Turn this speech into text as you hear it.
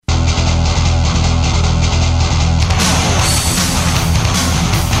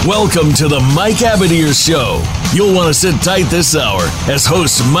Welcome to the Mike Abadir Show. You'll want to sit tight this hour as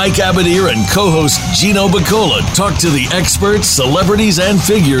host Mike Abadir and co-host Gino Bacola talk to the experts, celebrities, and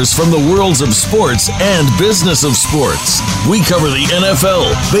figures from the worlds of sports and business of sports. We cover the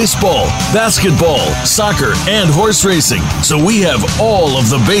NFL, baseball, basketball, soccer, and horse racing, so we have all of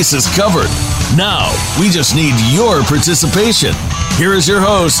the bases covered. Now, we just need your participation. Here is your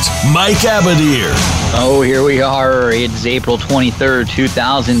host, Mike Abadir. Oh, here we are. It's April 23rd,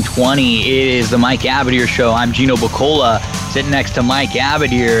 2020. It is the Mike Abadir Show. I'm Gino Bacola, sitting next to Mike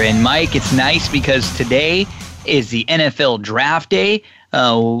Abadir. And Mike, it's nice because today is the NFL Draft Day.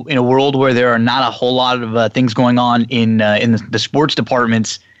 In a world where there are not a whole lot of things going on in the sports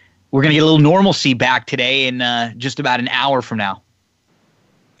departments, we're going to get a little normalcy back today in just about an hour from now.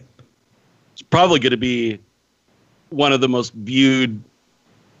 It's probably going to be one of the most viewed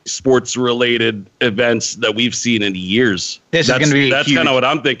sports-related events that we've seen in years. That's kind of what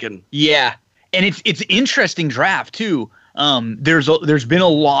I'm thinking. Yeah, and it's interesting draft too. There's been a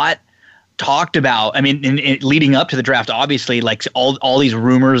lot talked about. I mean, in leading up to the draft, obviously, like all these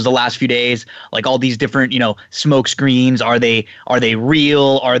rumors the last few days, like all these different smoke screens. Are they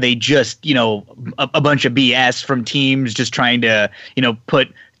real? Are they just a bunch of BS from teams just trying to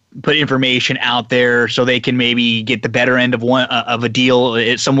put information out there so they can maybe get the better end of a deal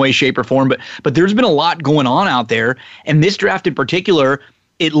in some way, shape, or form. But there's been a lot going on out there, and this draft in particular,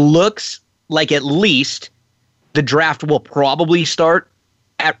 it looks like at least the draft will probably start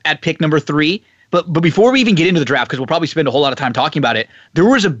at pick number 3. But before we even get into the draft, because we'll probably spend a whole lot of time talking about it, there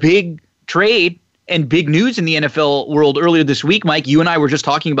was a big trade and big news in the NFL world earlier this week. Mike, you and I were just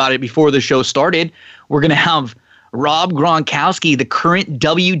talking about it before the show started. We're going to have Rob Gronkowski, the current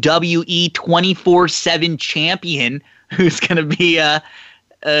WWE 24/7 champion, who's going to be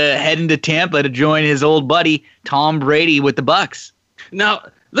heading to Tampa to join his old buddy Tom Brady with the Bucs. Now,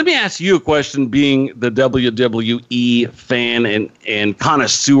 let me ask you a question, being the WWE fan and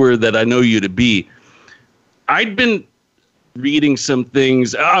connoisseur that I know you to be. I'd been reading some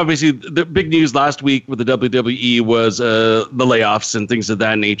things. Obviously, the big news last week with the WWE was the layoffs and things of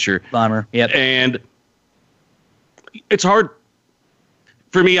that nature. Bummer. Yep. And it's hard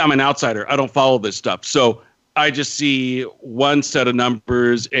for me. I'm an outsider. I don't follow this stuff. So I just see one set of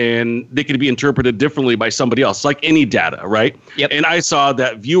numbers and they can be interpreted differently by somebody else, like any data, right? Yep. And I saw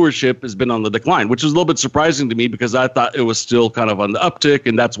that viewership has been on the decline, which is a little bit surprising to me because I thought it was still kind of on the uptick.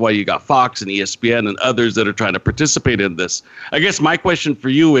 And that's why you got Fox and ESPN and others that are trying to participate in this. I guess my question for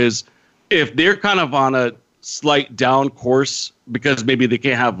you is, if they're kind of on a slight down course because maybe they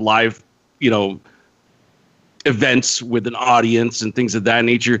can't have live, events with an audience and things of that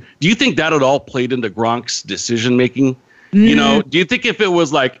nature, do you think that at all played into Gronk's decision making? Do you think if it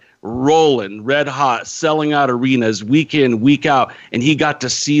was like rolling red hot, selling out arenas week in, week out, and he got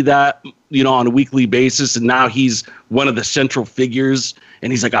to see that on a weekly basis, and now he's one of the central figures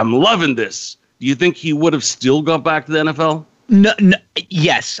and he's like, I'm loving this, do you think he would have still gone back to the NFL? No,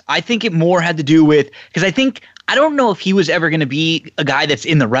 yes, I think it more had to do with, because I don't know if he was ever going to be a guy that's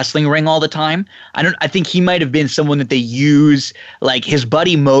in the wrestling ring all the time. I think he might have been someone that they use, like his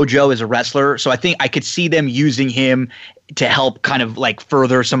buddy Mojo is a wrestler. So I think I could see them using him to help kind of like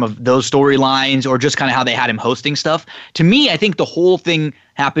further some of those storylines, or just kind of how they had him hosting stuff. To me, I think the whole thing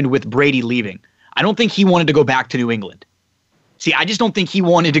happened with Brady leaving. I don't think he wanted to go back to New England. See, I just don't think he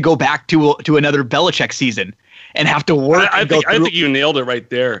wanted to go back to another Belichick season and have to work. I think you nailed it right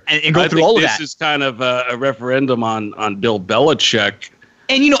there. And go through all of that. This is kind of a referendum on Bill Belichick.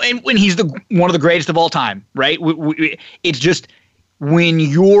 And and when he's one of the greatest of all time, right? It's just when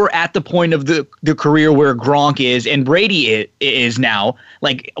you're at the point of the career where Gronk is and Brady is now,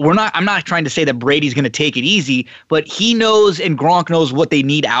 like I'm not trying to say that Brady's going to take it easy, but he knows and Gronk knows what they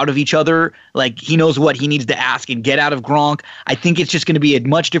need out of each other. Like he knows what he needs to ask and get out of Gronk. I think it's just going to be a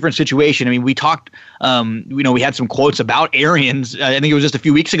much different situation. I mean, we talked, we had some quotes about Arians. I think it was just a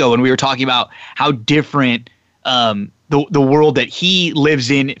few weeks ago when we were talking about how different the world that he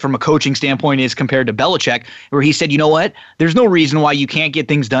lives in from a coaching standpoint is compared to Belichick, where he said, you know what, there's no reason why you can't get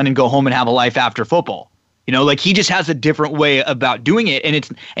things done and go home and have a life after football. Like he just has a different way about doing it.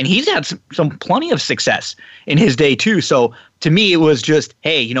 And he's had some plenty of success in his day too. So to me, it was just,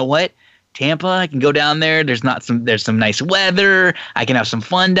 hey, you know what? Tampa, I can go down there. There's some nice weather. I can have some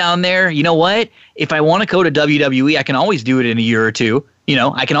fun down there. You know what? If I want to go to WWE, I can always do it in a year or two.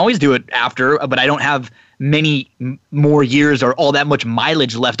 I can always do it after, but I don't have many more years or all that much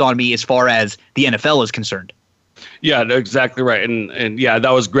mileage left on me as far as the NFL is concerned. Yeah, exactly right. And yeah, that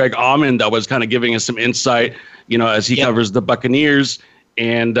was Greg Auman that was kind of giving us some insight, as he covers the Buccaneers.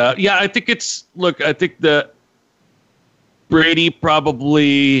 And I think I think the Brady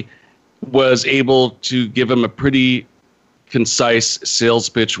probably was able to give him a pretty concise sales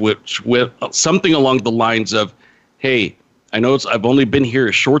pitch, which with something along the lines of, hey, I know I've only been here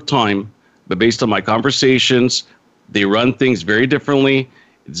a short time, but based on my conversations, they run things very differently.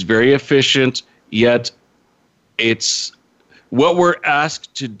 It's very efficient, yet it's what we're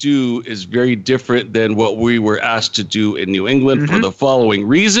asked to do is very different than what we were asked to do in New England for the following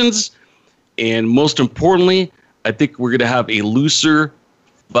reasons. And most importantly, I think we're going to have a looser,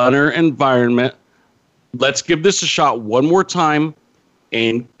 funner environment. Let's give this a shot one more time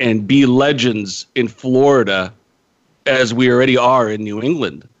and be legends in Florida as we already are in New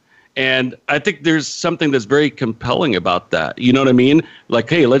England. And I think there's something that's very compelling about that. You know what I mean? Like,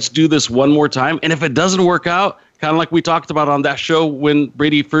 hey, let's do this one more time. And if it doesn't work out, kind of like we talked about on that show when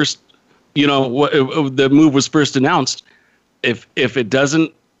Brady first, the move was first announced, if it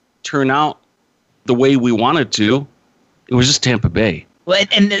doesn't turn out the way we wanted to, it was just Tampa Bay. Well,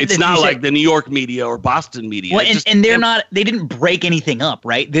 and it's not like the New York media or Boston media. Well, and they didn't break anything up,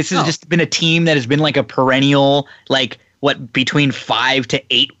 right? This has just been a team that has been like a perennial, like, between 5 to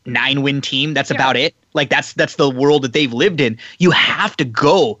 8, 9 win team. That's about it. Like that's the world that they've lived in. You have to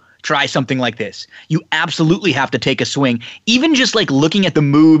go try something like this. You absolutely have to take a swing. Even just like looking at the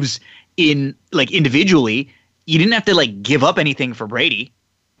moves in like individually, you didn't have to like give up anything for Brady.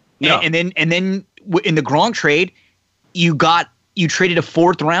 No. And then in the Gronk trade, you traded a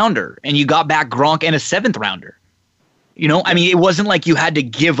 4th rounder and you got back Gronk and a 7th rounder. You know, I mean, it wasn't like you had to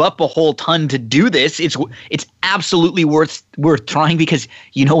give up a whole ton to do this. It's absolutely worth trying, because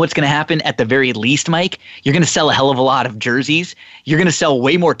you know what's going to happen at the very least, Mike? You're going to sell a hell of a lot of jerseys. You're going to sell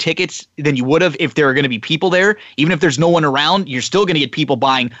way more tickets than you would have if there are going to be people there. Even if there's no one around, you're still going to get people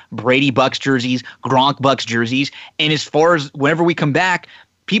buying Brady Bucks jerseys, Gronk Bucks jerseys. And as far as whenever we come back,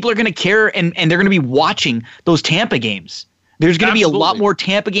 people are going to care and they're going to be watching those Tampa games. There's going to be a lot more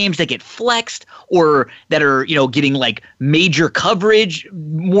Tampa games that get flexed or that are, getting like major coverage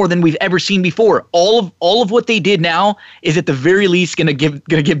more than we've ever seen before. All of what they did now is at the very least going to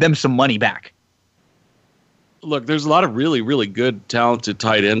give them some money back. Look, there's a lot of really, really good, talented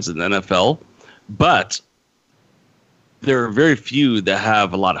tight ends in the NFL, but there are very few that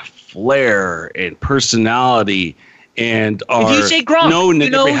have a lot of flair and personality and are if you say Gronk, known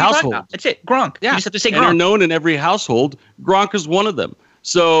in every household. That's it, Gronk. Yeah. You just have to say Gronk. And are known in every household. Gronk is one of them.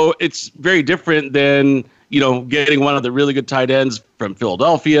 So it's very different than, getting one of the really good tight ends from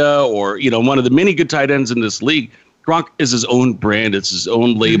Philadelphia or, one of the many good tight ends in this league. Gronk is his own brand. It's his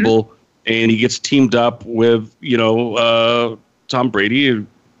own label. And he gets teamed up with, Tom Brady,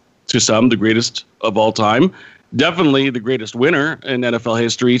 to some, the greatest of all time. Definitely the greatest winner in NFL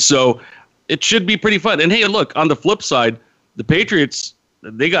history. So it should be pretty fun. And hey, look, on the flip side, the Patriots,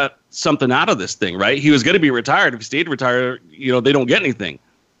 they got something out of this thing, right? He was going to be retired. If he stayed retired, they don't get anything.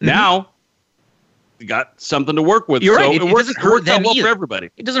 Now, they got something to work with. You're right. It doesn't hurt them well either. For everybody.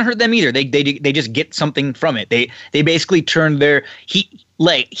 It doesn't hurt them either. They just get something from it. They basically turned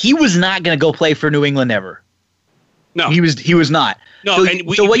he was not going to go play for New England ever. No, he was not. No,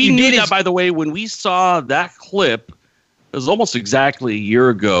 so what you did is, by the way, when we saw that clip. It was almost exactly a year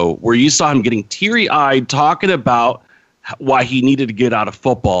ago where you saw him getting teary-eyed talking about why he needed to get out of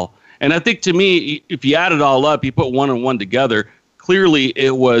football. And I think, to me, if you add it all up, you put one and one together, clearly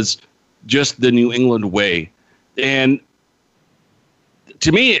it was just the New England way. And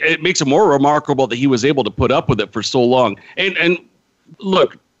to me, it makes it more remarkable that he was able to put up with it for so long. And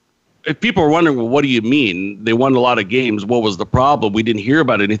look, if people are wondering, well, what do you mean? They won a lot of games. What was the problem? We didn't hear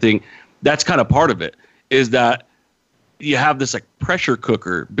about anything. That's kind of part of it, is that you have this like pressure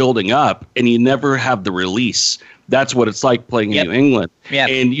cooker building up and you never have the release. That's what it's like playing in New England. Yep.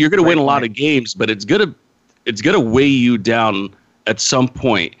 And you're going to win a lot of games, but it's going to weigh you down at some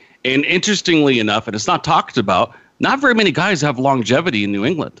point. And interestingly enough, and it's not talked about, not very many guys have longevity in New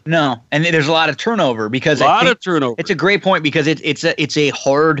England. No, and there's a lot of turnover because it's a great point because it's a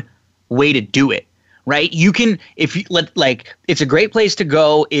hard way to do it, right? It's a great place to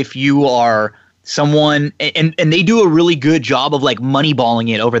go if you are someone, and they do a really good job of like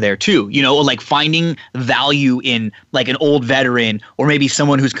moneyballing it over there too, like finding value in like an old veteran or maybe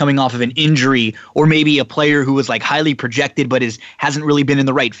someone who's coming off of an injury or maybe a player who was like highly projected but hasn't really been in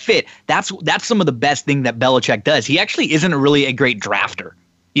the right fit. That's some of the best thing that Belichick does. He actually isn't really a great drafter.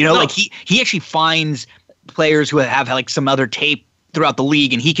 Like he actually finds players who have like some other tape throughout the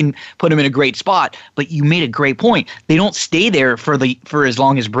league and he can put them in a great spot. But you made a great point. They don't stay there for as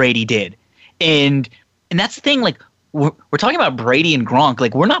long as Brady did. And that's the thing, like, we're talking about Brady and Gronk.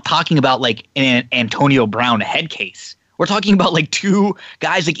 Like, we're not talking about, like, an Antonio Brown head case. We're talking about like two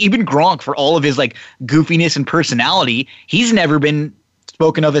guys, like even Gronk, for all of his like goofiness and personality, he's never been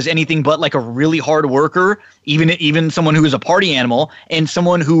spoken of as anything but like a really hard worker, even someone who is a party animal and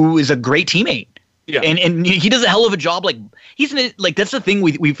someone who is a great teammate. Yeah. And he does a hell of a job. Like that's the thing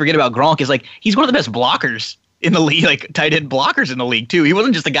we forget about Gronk is like he's one of the best blockers in the league, like tight end blockers in the league too. He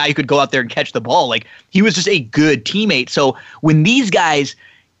wasn't just a guy who could go out there and catch the ball. Like he was just a good teammate. So when these guys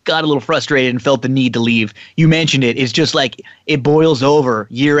got a little frustrated and felt the need to leave, you mentioned it, it's just like it boils over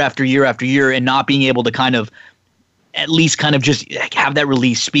year after year after year and not being able to kind of at least kind of just have that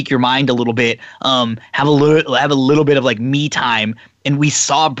release, speak your mind a little bit, have a little bit of like me time. And we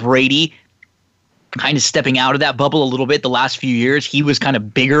saw Brady kind of stepping out of that bubble a little bit the last few years. He was kind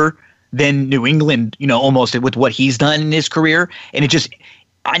of bigger than New England, almost with what he's done in his career. And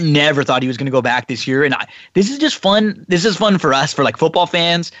I never thought he was going to go back this year. And this is just fun. This is fun for us, for like football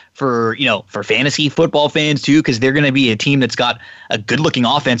fans, for fantasy football fans too, because they're going to be a team that's got a good looking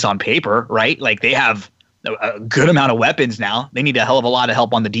offense on paper, right? Like they have a good amount of weapons now. They need a hell of a lot of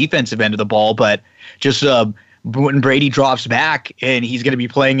help on the defensive end of the ball, but just when Brady drops back and he's going to be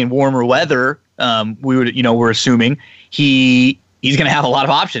playing in warmer weather, we're assuming he's going to have a lot of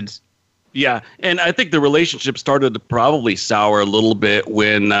options. Yeah, and I think the relationship started to probably sour a little bit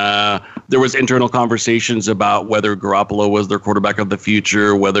when there was internal conversations about whether Garoppolo was their quarterback of the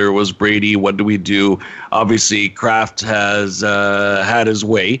future, whether it was Brady. What do we do? Obviously, Kraft has had his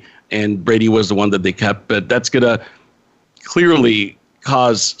way, and Brady was the one that they kept. But that's going to clearly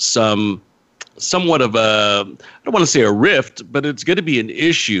cause somewhat of I don't want to say a rift, but it's going to be an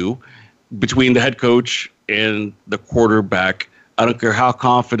issue between the head coach and the quarterback. I don't care how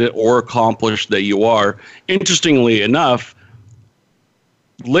confident or accomplished that you are. Interestingly enough,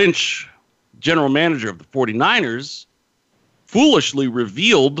 Lynch, general manager of the 49ers, foolishly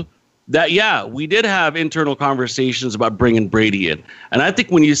revealed that, yeah, we did have internal conversations about bringing Brady in. And I think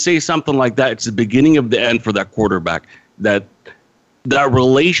when you say something like that, it's the beginning of the end for that quarterback. That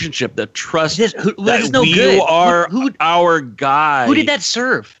relationship, that trust, you are our guy. Who did that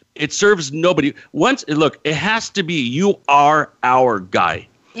serve? It serves nobody. It has to be you are our guy.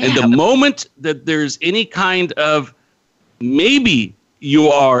 Yeah. And the moment that there's any kind of maybe you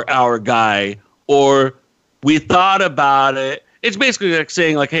are our guy or we thought about it, it's basically like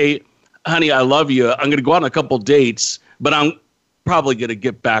saying like, hey, honey, I love you. I'm going to go on a couple dates, but I'm probably going to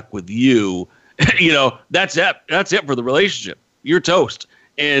get back with you. That's it. That's it for the relationship. You're toast.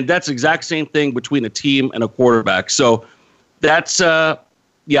 And that's the exact same thing between a team and a quarterback. So that's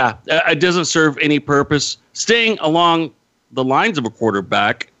yeah, it doesn't serve any purpose. Staying along the lines of a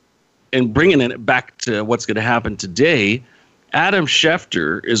quarterback and bringing it back to what's going to happen today, Adam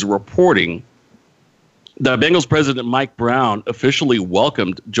Schefter is reporting that Bengals president Mike Brown officially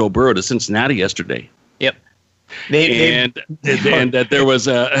welcomed Joe Burrow to Cincinnati yesterday. Yep. And that there was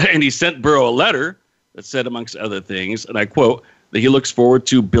and he sent Burrow a letter that said, amongst other things, and I quote, that he looks forward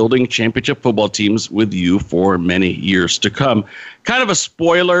to building championship football teams with you for many years to come. Kind of a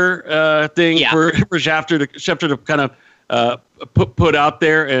spoiler thing for Schefter to kind of put out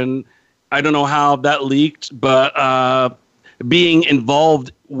there, and I don't know how that leaked, but being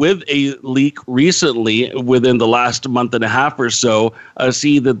involved with a leak recently within the last month and a half or so,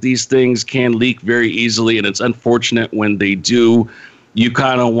 see that these things can leak very easily, and it's unfortunate when they do. You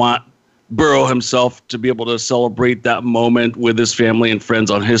kind of want Burrow himself to be able to celebrate that moment with his family and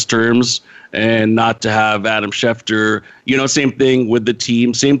friends on his terms and not to have Adam Schefter, same thing with the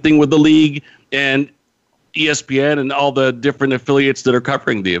team, same thing with the league and ESPN and all the different affiliates that are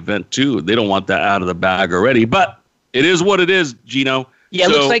covering the event too. They don't want that out of the bag already, but it is what it is, Gino. Yeah,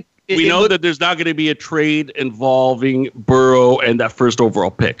 so it looks like we know that there's not going to be a trade involving Burrow and that first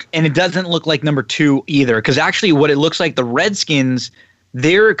overall pick. And it doesn't look like number 2 either, because actually what it looks like, the Redskins,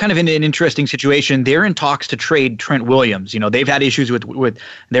 they're kind of in an interesting situation. They're in talks to trade Trent Williams. They've had issues with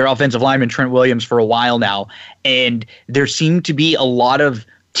their offensive lineman, Trent Williams, for a while now. And there seem to be a lot of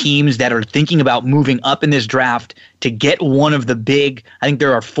teams that are thinking about moving up in this draft to get one of the big, I think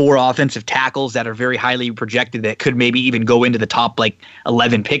there are 4 offensive tackles that are very highly projected that could maybe even go into the top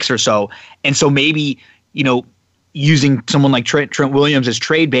 11 picks or so. And so maybe, using someone like Trent Williams as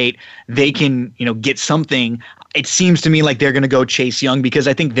trade bait, they can, get something. It seems to me like they're going to go Chase Young because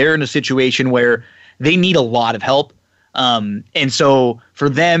I think they're in a situation where they need a lot of help. And so for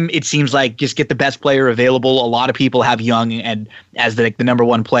them, it seems like just get the best player available. A lot of people have Young and as the number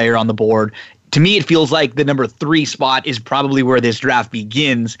 1 player on the board. To me, it feels like the number 3 spot is probably where this draft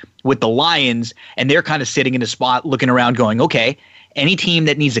begins with the Lions. And they're kind of sitting in a spot looking around going, okay, any team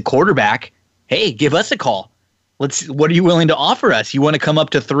that needs a quarterback, hey, give us a call. what are you willing to offer us? You want to come up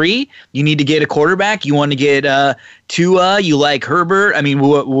to 3? You need to get a quarterback. You want to get Tua. You like Herbert. I mean,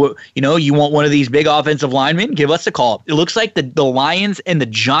 you want one of these big offensive linemen? Give us a call. It looks like the Lions and the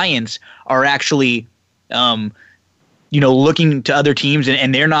Giants are actually, looking to other teams,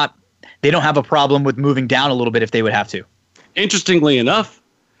 and they don't have a problem with moving down a little bit if they would have to. Interestingly enough,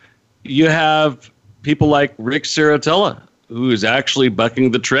 you have people like Rick Saratella, who is actually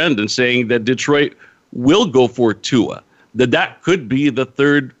bucking the trend and saying that Detroit will go for Tua, that could be the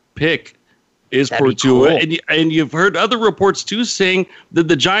 3rd pick is for Tua. Cool. And you've heard other reports too saying that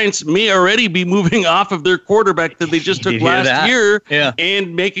the Giants may already be moving off of their quarterback that they just took last year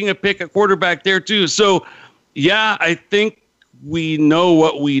and making a pick at quarterback there too. So yeah, I think we know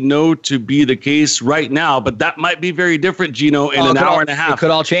what we know to be the case right now, but that might be very different, Gino, in an hour and a half. It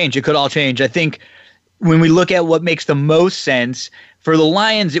could all change. I think when we look at what makes the most sense for the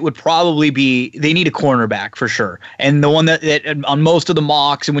Lions, it would probably be they need a cornerback for sure. And the one that on most of the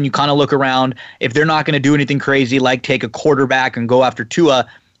mocks, and when you kind of look around, if they're not going to do anything crazy like take a quarterback and go after Tua,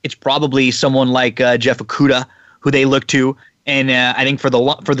 it's probably someone like Jeff Okudah, who they look to. And I think for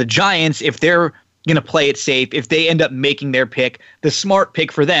the Giants, if they're going to play it safe, if they end up making their pick, the smart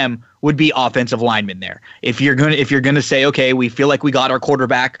pick for them would be offensive lineman there. If you're going to say, okay, we feel like we got our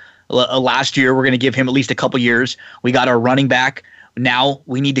quarterback last year, we're going to give him at least a couple years. We got our running back. Now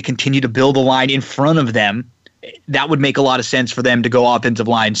we need to continue to build a line in front of them. That would make a lot of sense for them to go offensive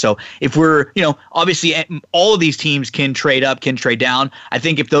line. So if we're, obviously all of these teams can trade up, can trade down. I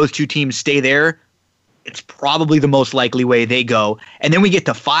think if those 2 teams stay there, it's probably the most likely way they go. And then we get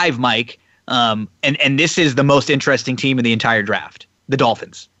to 5, Mike. And this is the most interesting team in the entire draft, the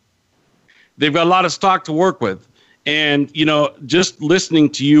Dolphins. They've got a lot of stock to work with. And, just listening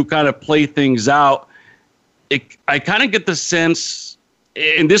to you kind of play things out, I kind of get the sense,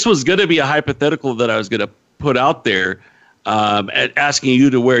 and this was going to be a hypothetical that I was going to put out there, asking you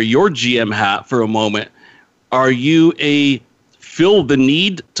to wear your GM hat for a moment. Are you a fill the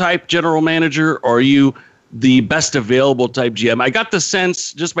need type general manager, or are you the best available type GM? I got the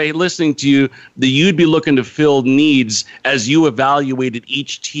sense just by listening to you that you'd be looking to fill needs as you evaluated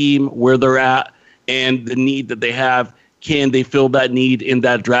each team, where they're at, and the need that they have. Can they fill that need in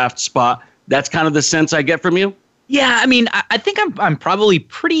that draft spot? That's kind of the sense I get from you. Yeah, I mean, I think I'm probably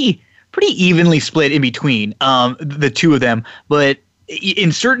pretty evenly split in between the 2 of them. But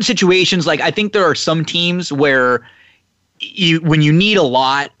in certain situations, like I think there are some teams where when you need a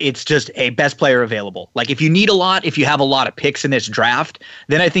lot, it's just a best player available. Like if you need a lot, if you have a lot of picks in this draft,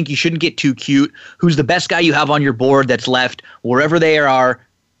 then I think you shouldn't get too cute. Who's the best guy you have on your board that's left, wherever they are,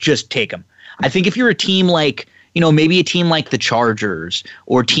 just take them. I think if you're a team like, maybe a team like the Chargers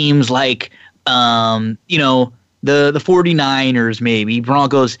or teams like, the 49ers, maybe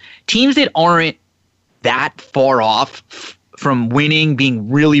Broncos, teams that aren't that far off from winning, being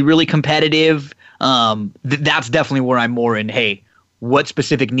really, really competitive, that's definitely where I'm more in, hey, what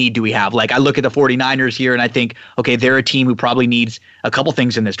specific need do we have? Like I look at the 49ers here and I think, okay, they're a team who probably needs a couple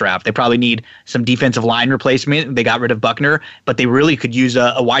things in this draft. They probably need some defensive line replacement. They got rid of Buckner, but they really could use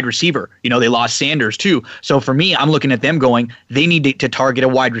a wide receiver. They lost Sanders too. So for me, I'm looking at them going, they need to target a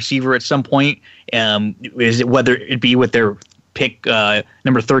wide receiver at some point. Is it whether it be with their pick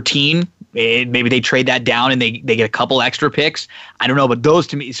number 13, maybe they trade that down and they get a couple extra picks. I don't know, but those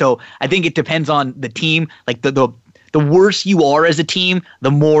to me. So I think it depends on the team. Like the worse you are as a team, the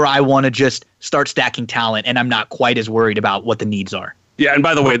more I want to just start stacking talent, and I'm not quite as worried about what the needs are. Yeah, and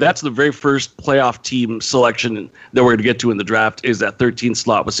by the way, that's the very first playoff team selection that we're going to get to in the draft is that 13th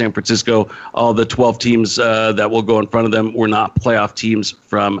slot with San Francisco. All the 12 teams that will go in front of them were not playoff teams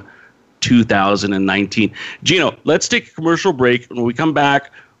from 2019. Gino, let's take a commercial break. When we come back,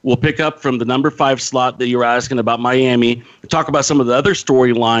 we'll pick up from the number 5 slot that you were asking about Miami, talk about some of the other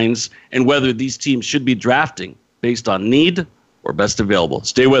storylines and whether these teams should be drafting based on need or best available.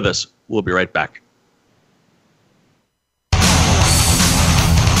 Stay with us. We'll be right back.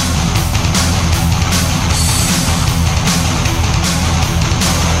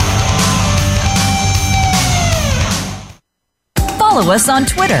 Follow us on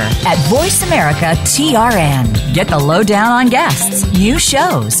Twitter at VoiceAmericaTRN. Get the lowdown on guests, new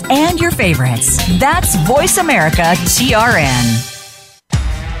shows, and your favorites. That's VoiceAmericaTRN.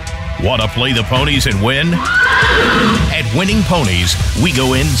 Want to play the ponies and win? At Winning Ponies, we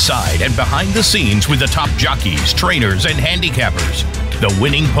go inside and behind the scenes with the top jockeys, trainers, and handicappers. The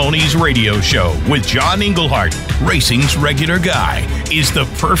Winning Ponies radio show with John Englehart, racing's regular guy, is the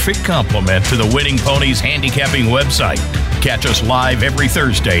perfect complement to the Winning Ponies handicapping website. Catch us live every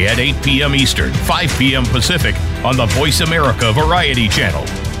Thursday at 8 p.m. Eastern, 5 p.m. Pacific on the Voice America Variety Channel.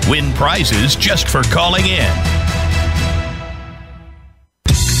 Win prizes just for calling in.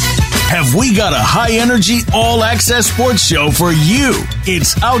 have we got a high-energy, all-access sports show for you.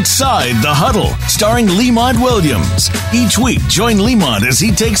 It's Outside the Huddle, starring Lemont Williams. Each week, join Lemont as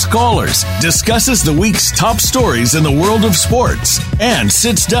he takes callers, discusses the week's top stories in the world of sports, and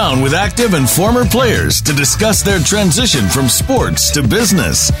sits down with active and former players to discuss their transition from sports to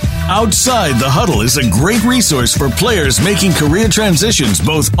business. Outside the Huddle is a great resource for players making career transitions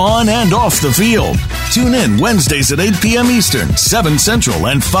both on and off the field. Tune in Wednesdays at 8 p.m. Eastern, 7 Central,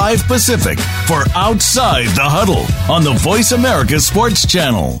 and 5 Pacific for Outside the Huddle on the Voice America Sports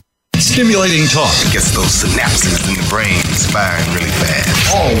Channel. Stimulating talk gets those synapses in the brain firing really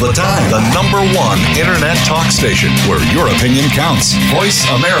fast. all the time. The #1 internet talk station where your opinion counts.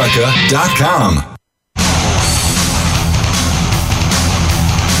 VoiceAmerica.com.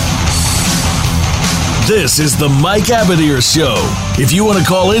 This is the Mike Abadir Show. If you want to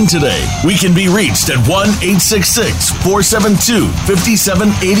call in today, we can be reached at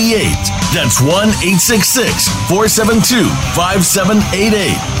 1-866-472-5788. That's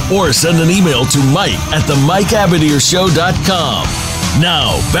 1-866-472-5788. Or send an email to mike@themikeabadirshow.com.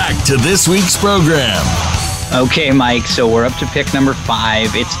 Now, back to this week's program. Okay, Mike, so we're up to pick number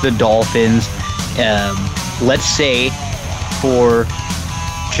 5. It's the Dolphins. Let's say for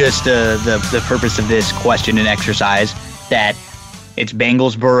just the purpose of this question and exercise that it's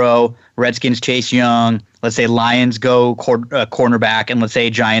Bengals Burrow, Redskins Chase Young, let's say Lions go cornerback, and let's say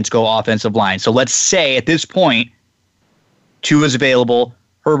Giants go offensive line. So let's say at this point, Tua's available,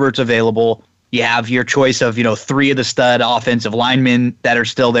 Herbert's available. You have your choice of, 3 of the stud offensive linemen that are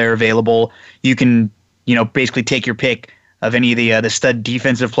still there available. You can, basically take your pick of any of the stud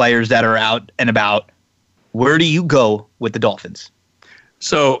defensive players that are out and about. Where do you go with the Dolphins?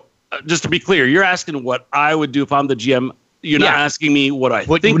 So, just to be clear, you're asking what I would do if I'm the GM. You're not asking me what I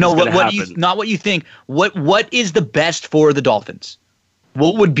think is going to happen. Not what you think. What is the best for the Dolphins?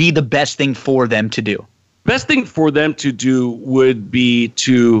 What would be the best thing for them to do? Best thing for them to do would be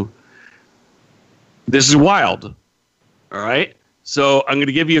to. This is wild. All right. So I'm going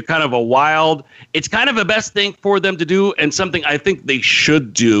to give you kind of a wild. It's kind of a best thing for them to do and something I think they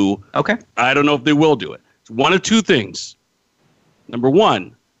should do. Okay. I don't know if they will do it. It's one of two things. Number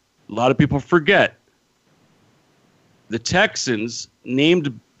one, a lot of people forget the Texans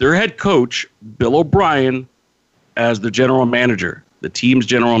named their head coach, Bill O'Brien, as the general manager, the team's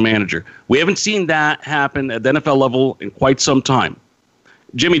general manager. We haven't seen that happen at the NFL level in quite some time.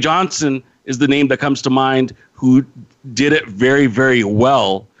 Jimmy Johnson is the name that comes to mind, who did it very, very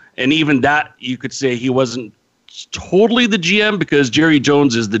well. And even that, you could say he wasn't totally the GM because Jerry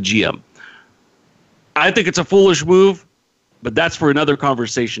Jones is the GM. I think it's a foolish move. But that's for another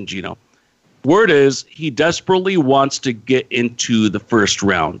conversation, Gino. Word is he desperately wants to get into the first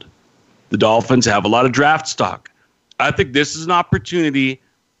round. The Dolphins have a lot of draft stock. I think this is an opportunity.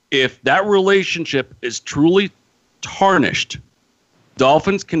 If that relationship is truly tarnished,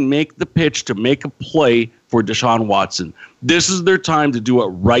 Dolphins can make the pitch to make a play for Deshaun Watson. This is their time to do it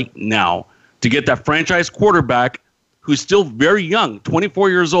right now, to get that franchise quarterback who's still very young, 24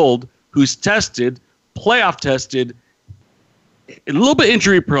 years old, who's tested, playoff tested, a little bit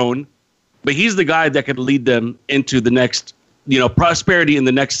injury prone, but he's the guy that could lead them into the next, prosperity in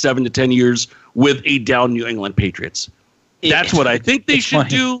the next 7 to 10 years with a down New England Patriots. That's what I think they should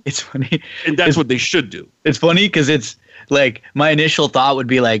do. It's funny. And that's what they should do. It's funny because it's like my initial thought would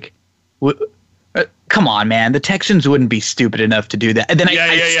be like, come on, man. The Texans wouldn't be stupid enough to do that. And then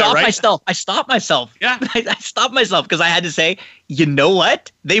I stopped myself. I stopped myself. Yeah. I stopped myself because I had to say, you know what?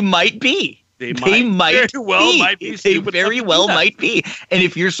 They might be. They might be. They very well might be. And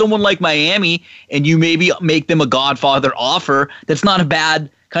if you're someone like Miami and you maybe make them a Godfather offer, that's not a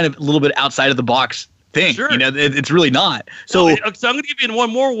bad kind of a little bit outside of the box thing. Sure. It's really not. So I'm going to give you one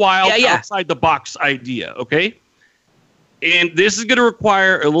more wild outside the box idea, okay? And this is going to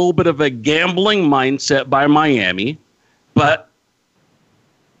require a little bit of a gambling mindset by Miami, but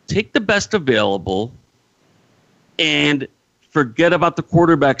take the best available and forget about the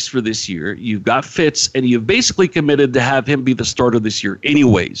quarterbacks for this year. You've got Fitz, and you've basically committed to have him be the starter this year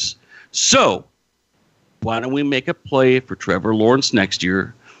anyways. So why don't we make a play for Trevor Lawrence next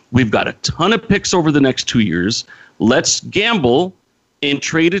year? We've got a ton of picks over the next 2 years. Let's gamble and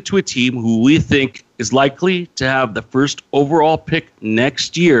trade it to a team who we think is likely to have the first overall pick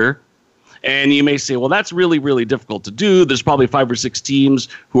next year. And you may say, well, that's really, really difficult to do. There's probably 5 or 6 teams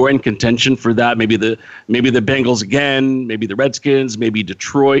who are in contention for that. Maybe the Bengals again, maybe the Redskins, maybe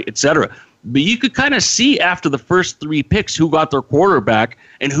Detroit, etc. But you could kind of see after the first 3 picks who got their quarterback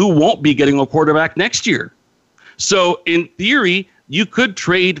and who won't be getting a quarterback next year. So in theory, you could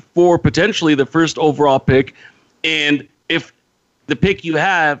trade for potentially the first overall pick. And if the pick you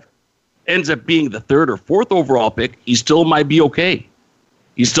have ends up being the 3rd or 4th overall pick, he still might be okay.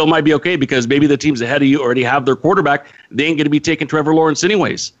 He still might be okay because maybe the teams ahead of you already have their quarterback. They ain't going to be taking Trevor Lawrence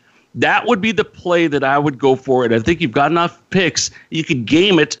anyways. That would be the play that I would go for. And I think you've got enough picks. You could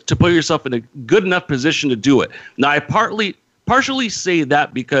game it to put yourself in a good enough position to do it. Now, I partially say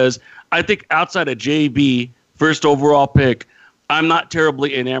that because I think outside of JB, 1st overall pick, I'm not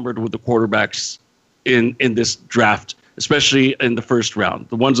terribly enamored with the quarterbacks in this draft, especially in the 1st round,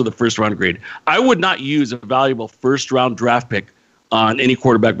 the ones of the 1st round grade. I would not use a valuable 1st round draft pick on any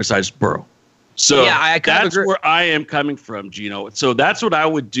quarterback besides Burrow. So yeah, that's where I am coming from, Gino. So that's what I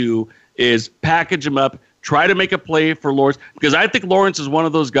would do is package him up, try to make a play for Lawrence, because I think Lawrence is one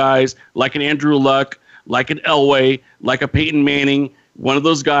of those guys like an Andrew Luck, like an Elway, like a Peyton Manning, one of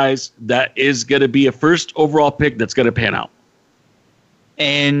those guys that is going to be a 1st overall pick that's going to pan out.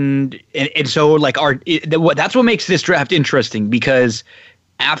 And so like that's what makes this draft interesting, because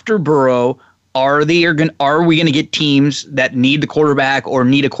after Burrow, are we going to get teams that need the quarterback or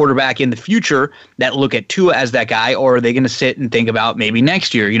need a quarterback in the future that look at Tua as that guy, or are they going to sit and think about maybe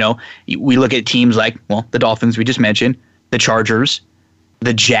next year? You know, we look at teams like, well, the Dolphins we just mentioned, the Chargers,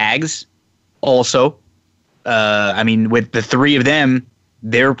 the Jags also. I mean, with the 3 of them,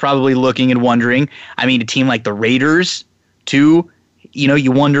 they're probably looking and wondering. I mean, a team like the Raiders too, you know,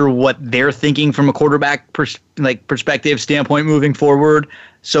 you wonder what they're thinking from a quarterback perspective standpoint moving forward.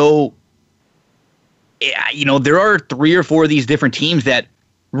 So, you know, there are 3 or 4 of these different teams that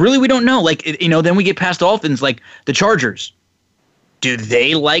really we don't know. Like, you know, then we get past Dolphins, like the Chargers. Do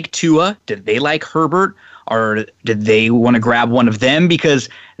they like Tua? Do they like Herbert? Or did they want to grab one of them? Because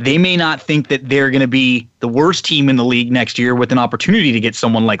they may not think that they're going to be the worst team in the league next year with an opportunity to get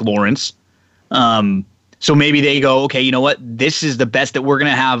someone like Lawrence. So maybe they go, okay, you know what? This is the best that we're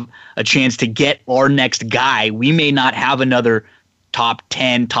going to have a chance to get our next guy. We may not have another top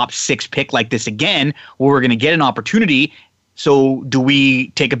 10, top 6 pick like this again, where we're going to get an opportunity. So do we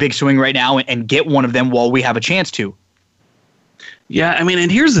take a big swing right now and get one of them while we have a chance to? Yeah, I mean,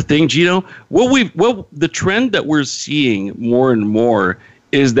 and here's the thing, Gino. The trend that we're seeing more and more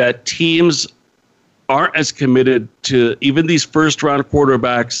is that teams aren't as committed to even these 1st round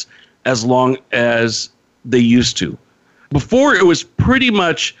quarterbacks as long as they used to. Before, it was pretty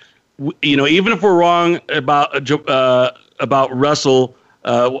much, you know, even if we're wrong about Russell,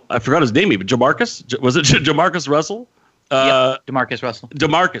 I forgot his name even. Jamarcus? Was it Jamarcus Russell? Yep, Demarcus Russell.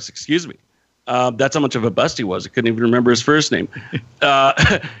 Demarcus, excuse me. That's how much of a bust he was. I couldn't even remember his first name.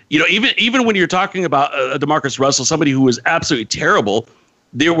 You know, even when you're talking about Demarcus Russell, somebody who was absolutely terrible,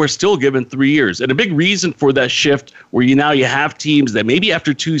 they were still given 3 years. And a big reason for that shift, where you have teams that maybe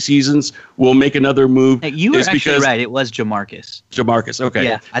after 2 seasons will make another move. Hey, you were actually right. It was Jamarcus. Jamarcus, okay.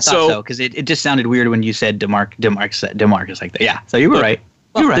 Yeah, I thought so, because it just sounded weird when you said Demarcus like that. Yeah, so you were right.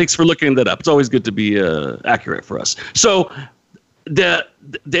 Well, thanks for looking that up. It's always good to be accurate for us. So the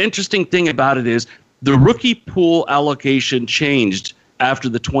interesting thing about it is the rookie pool allocation changed after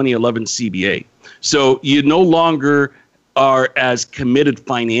the 2011 CBA. So you no longer are as committed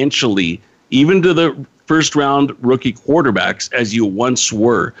financially, even to the 1st round rookie quarterbacks, as you once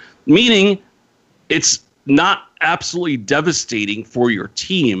were. Meaning it's not absolutely devastating for your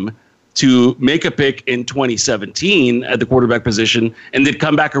team to make a pick in 2017 at the quarterback position and then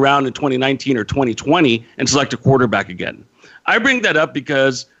come back around in 2019 or 2020 and select a quarterback again. I bring that up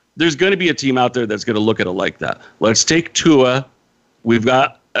because there's going to be a team out there that's going to look at it like that. Let's take Tua. We've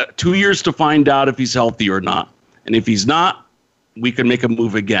got 2 years to find out if he's healthy or not. And if he's not, we can make a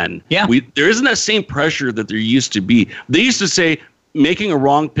move again. Yeah. There isn't that same pressure that there used to be. They used to say making a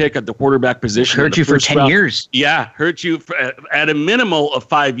wrong pick at the quarterback position hurt you for 10 years. Yeah, hurt you at a minimal of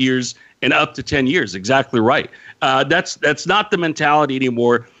 5 years and up to 10 years. Exactly right. That's not the mentality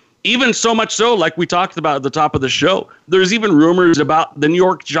anymore. Even so much so, like we talked about at the top of the show, there's even rumors about the New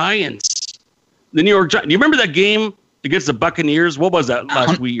York Giants. Do you remember that game against the Buccaneers? What was that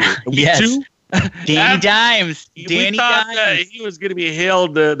last week? Yes. 2? Danny Dimes. We thought that he was going to be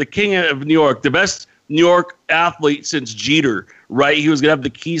hailed the king of New York, the best New York athlete since Jeter, right? He was going to have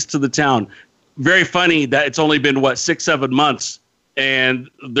the keys to the town. Very funny that it's only been, 6-7 months, and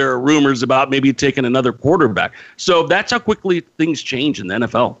there are rumors about maybe taking another quarterback. So that's how quickly things change in the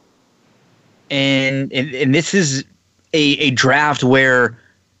NFL. And this is a draft where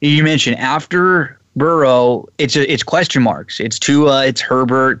you mentioned after Burrow, it's question marks. It's Tua, it's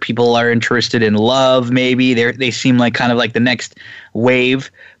Herbert. People are interested in Love. Maybe they seem like kind of like the next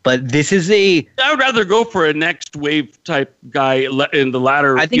wave. But this is I would rather go for a next wave type guy in the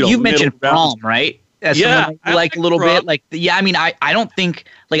latter. I think you mentioned Fromm, right? As yeah, I like a little Fromm. bit. Like, yeah, I mean, I don't think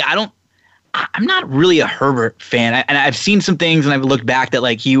like I'm not really a Herbert fan. And I've seen some things and I've looked back that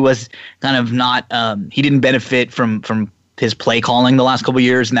like he was kind of not he didn't benefit from his play calling the last couple of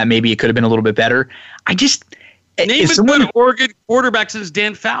years, and that maybe it could have been a little bit better. I just name a good Oregon quarterback since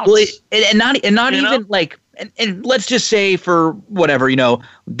Dan Fouts. Well, and not even like and let's just say for whatever,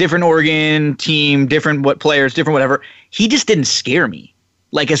 different Oregon team, different players, different whatever. He just didn't scare me.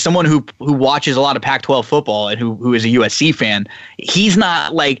 Like as someone who watches a lot of Pac-12 football and who is a USC fan, he's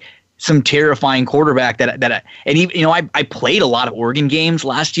not like some terrifying quarterback and even, I played a lot of Oregon games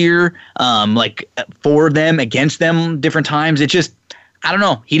last year, like for them, against them different times. It just, I don't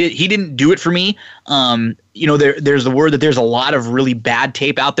know. He didn't do it for me. There's the word that there's a lot of really bad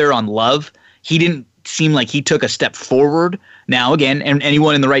tape out there on Love. He didn't seem like he took a step forward. Now, again, and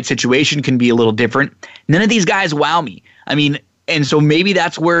anyone in the right situation can be a little different. None of these guys wow me. I mean, and so maybe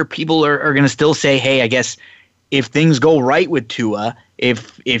that's where people are going to still say, hey, I guess if things go right with Tua,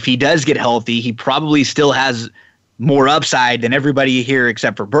 if he does get healthy, he probably still has more upside than everybody here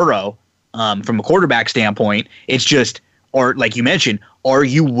except for Burrow from a quarterback standpoint. It's just, or like you mentioned, are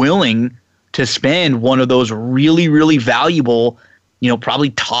you willing to spend one of those really, really valuable, probably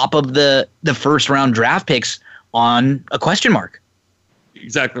top of the first round draft picks on a question mark?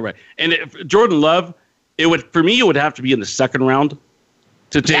 Exactly right. And if Jordan Love, it would have to be in the second round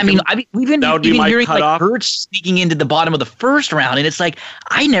to take. We've been hearing like Hurts sneaking into the bottom of the first round, and it's like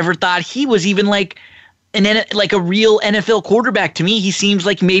I never thought he was even like a real NFL quarterback. To me, he seems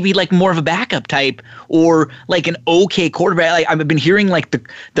like maybe like more of a backup type or like an okay quarterback. Like I've been hearing like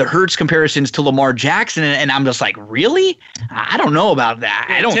the Hurts comparisons to Lamar Jackson, and I'm just like, really? I don't know about that.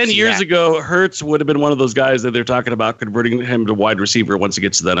 I don't. 10 years ago, Hurts would have been one of those guys that they're talking about converting him to wide receiver once he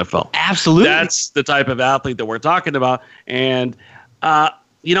gets to the NFL. Absolutely, that's the type of athlete that we're talking about. And I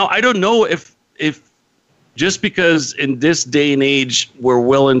don't know if just because in this day and age we're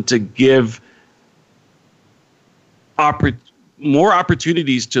willing to give more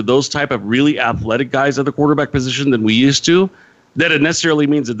opportunities to those type of really athletic guys at the quarterback position than we used to, that it necessarily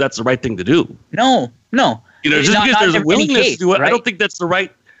means that that's the right thing to do. No. Just because there's a willingness to do it, right? I don't think that's the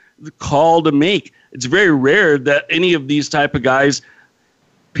right call to make. It's very rare that any of these type of guys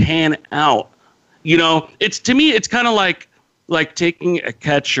pan out. It's to me, it's kind of like taking a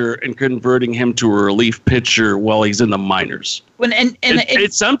catcher and converting him to a relief pitcher while he's in the minors.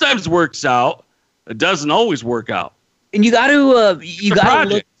 It sometimes works out. It doesn't always work out. And you got to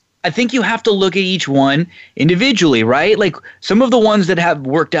look. I think you have to look at each one individually, right? Like some of the ones that have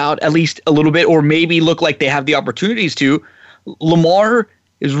worked out at least a little bit, or maybe look like they have the opportunities to. Lamar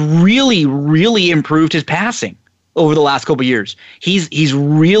has really, really improved his passing over the last couple of years. He's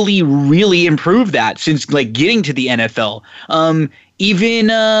really, really improved that since like getting to the NFL. Even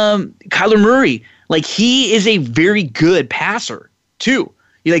Kyler Murray, like he is a very good passer too.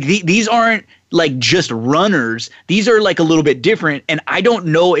 Like these aren't like just runners. These are like a little bit different, and I don't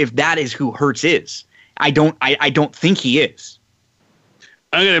know if that is who Hurts is. I don't think he is.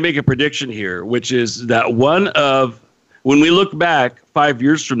 I'm going to make a prediction here, which is that when we look back 5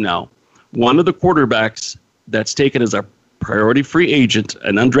 years from now, one of the quarterbacks that's taken as a priority free agent,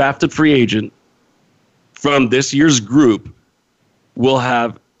 an undrafted free agent from this year's group, will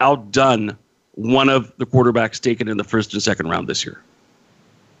have outdone one of the quarterbacks taken in the first and second round this year.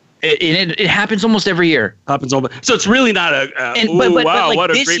 It happens almost every year. So it's really not what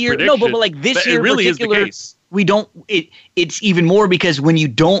a great prediction. No, but like this year, it really is the case. We don't. It's even more because when you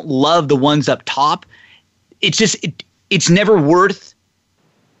don't love the ones up top, it's just it's never worth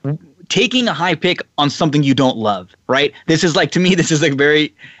taking a high pick on something you don't love. Right? This is like a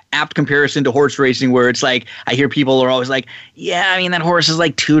very apt comparison to horse racing, where it's like I hear people are always like, yeah, I mean that horse is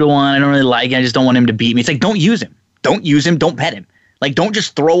like 2-1. I don't really like it. I just don't want him to beat me. It's like don't use him. Don't use him. Don't bet him. Like, don't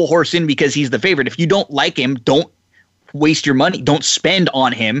just throw a horse in because he's the favorite. If you don't like him, don't waste your money. Don't spend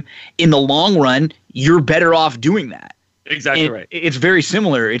on him. In the long run, you're better off doing that. Exactly right. It's very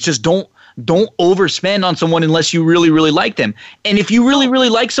similar. It's just don't overspend on someone unless you really, really like them. And if you really, really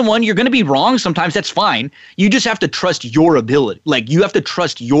like someone, you're going to be wrong sometimes. That's fine. You just have to trust your ability. Like, you have to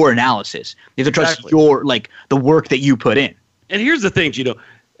trust your analysis. You have to trust your, like, the work that you put in. And here's the thing, Gino.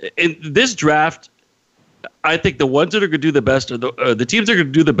 In this draft, I think the ones that are going to do the best are the teams that are going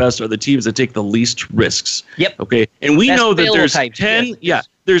to do the best are the teams that take the least risks. Yep. Okay. And we know that there's types, 10. Yes.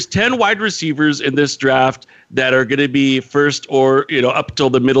 There's 10 wide receivers in this draft that are going to be first or up till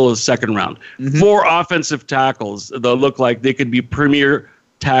the middle of the second round. Mm-hmm. 4 offensive tackles that look like they could be premier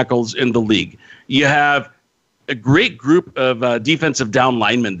tackles in the league. You have a great group of defensive down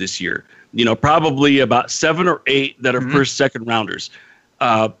linemen this year. Probably about 7 or 8 that are first, second rounders.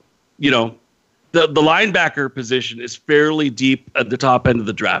 the linebacker position is fairly deep at the top end of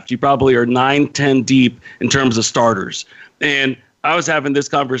the draft. You probably are 9-10 deep in terms of starters. And I was having this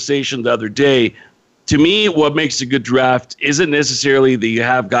conversation the other day. To me, what makes a good draft isn't necessarily that you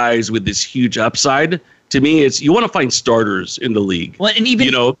have guys with this huge upside. To me, it's you want to find starters in the league. Well, and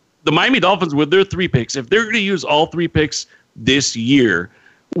even the Miami Dolphins with their 3 picks, if they're going to use all 3 picks this year,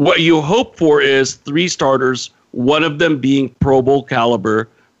 what you hope for is 3 starters, one of them being Pro Bowl caliber,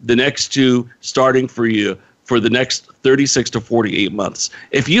 the next 2 starting for you for the next 36 to 48 months.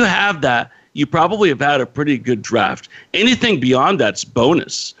 If you have that, you probably have had a pretty good draft. Anything beyond that's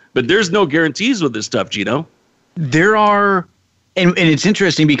bonus. But there's no guarantees with this stuff, Gino. There are, and it's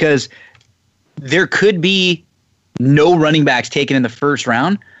interesting because there could be no running backs taken in the first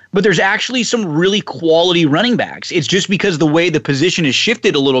round, but there's actually some really quality running backs. It's just because the way the position has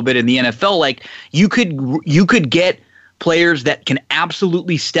shifted a little bit in the NFL, like you could get players that can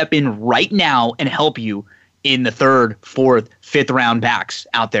absolutely step in right now and help you in the 3rd, 4th, 5th round backs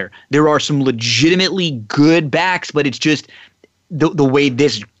out there. There are some legitimately good backs, but it's just the way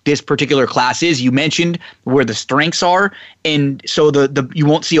this particular class is. You mentioned where the strengths are, and so the you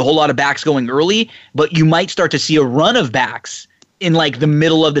won't see a whole lot of backs going early, but you might start to see a run of backs in like the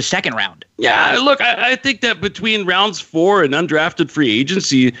middle of the 2nd round. Yeah, look, I think that between rounds 4 and undrafted free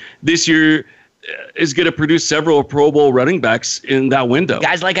agency this year is going to produce several Pro Bowl running backs in that window.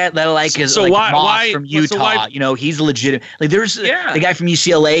 Guys like that, like is so like why, Moss why from Utah. So why, he's legit. Like there's the guy from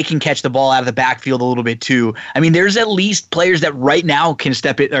UCLA can catch the ball out of the backfield a little bit too. I mean, there's at least players that right now can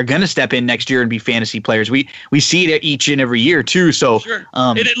are going to step in next year and be fantasy players. We see it each and every year too. So sure.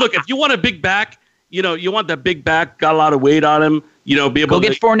 Look, if you want a big back, you want that big back, got a lot of weight on him. Be able to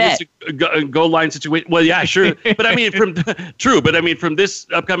get Fournette. Goal line situation. Well, yeah, sure. But I mean, from this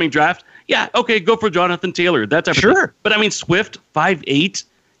upcoming draft, yeah, okay, go for Jonathan Taylor. That type of thing. But I mean, Swift, 5'8".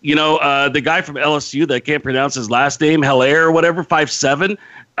 The guy from LSU that I can't pronounce his last name, Hilaire or whatever, 5'7".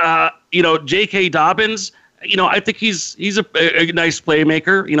 J.K. Dobbins. I think he's a nice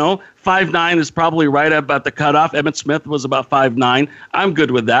playmaker. 5'9" is probably right about the cutoff. Emmitt Smith was about 5'9". I'm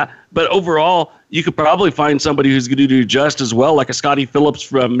good with that. But overall, you could probably find somebody who's going to do just as well, like a Scotty Phillips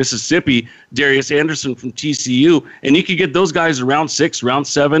from Mississippi, Darius Anderson from TCU, and you could get those guys around 6, round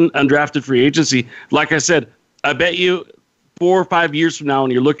 7, undrafted free agency. Like I said, I bet you 4 or 5 years from now,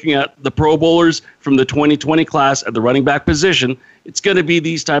 when you're looking at the Pro Bowlers from the 2020 class at the running back position, it's going to be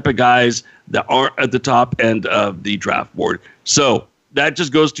these type of guys that aren't at the top end of the draft board. So that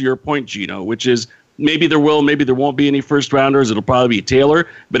just goes to your point, Gino, which is maybe there will, maybe there won't be any first rounders. It'll probably be Taylor.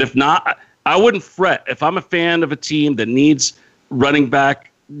 But if not, I wouldn't fret. If I'm a fan of a team that needs running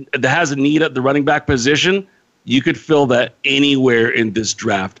back, that has a need at the running back position, you could fill that anywhere in this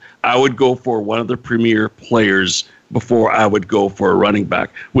draft. I would go for one of the premier players before I would go for a running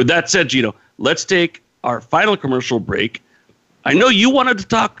back. With that said, Gino, let's take our final commercial break. I know you wanted to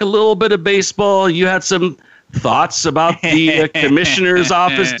talk a little bit of baseball. You had some thoughts about the commissioner's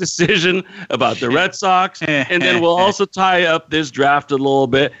office decision, about the Red Sox, and then we'll also tie up this draft a little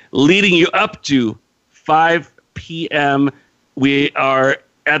bit, leading you up to 5 p.m. We are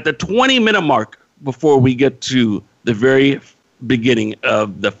at the 20-minute mark before we get to the very beginning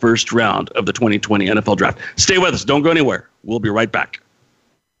of the first round of the 2020 NFL Draft. Stay with us. Don't go anywhere. We'll be right back.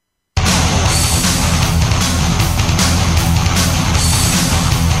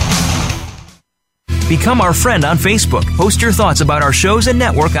 Become our friend on Facebook. Post your thoughts about our shows and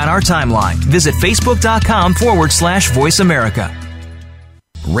network on our timeline. Visit Facebook.com/Voice America.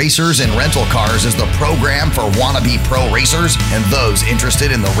 Racers and Rental Cars is the program for wannabe pro racers and those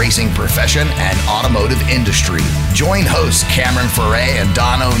interested in the racing profession and automotive industry. Join hosts Cameron Foray and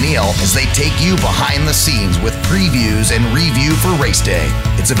Don O'Neill as they take you behind the scenes with previews and review for race day.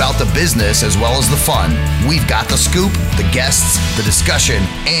 It's about the business as well as the fun. We've got the scoop, the guests, the discussion,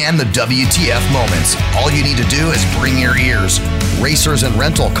 and the WTF moments. All you need to do is bring your ears. Racers and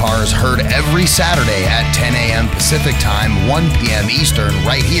Rental Cars heard every Saturday at 10 a.m. Pacific Time, 1 p.m. Eastern,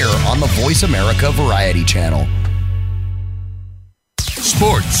 right here on the Voice America Variety Channel.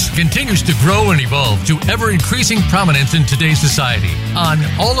 Sports continues to grow and evolve to ever-increasing prominence in today's society. On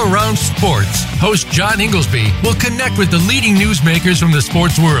All Around Sports, host John Inglesby will connect with the leading newsmakers from the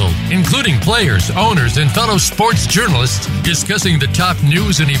sports world, including players, owners, and fellow sports journalists, discussing the top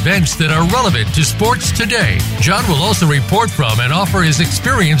news and events that are relevant to sports today. John will also report from and offer his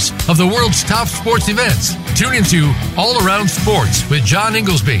experience of the world's top sports events. Tune into All Around Sports with John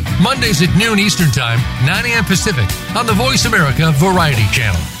Inglesby, Mondays at noon Eastern Time, 9 a.m. Pacific, on the Voice America Variety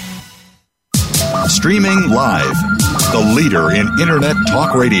Channel. Streaming live, the leader in Internet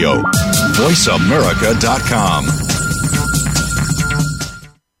talk radio, voiceamerica.com.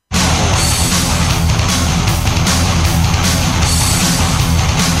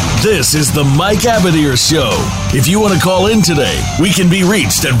 This is the Mike Abadir Show. If you want to call in today, we can be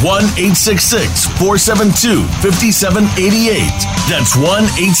reached at 1-866-472-5788. That's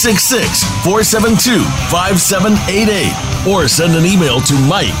 1-866-472-5788. Or send an email to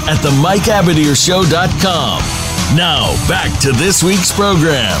mike@themikeabadirshow.com. Now, back to this week's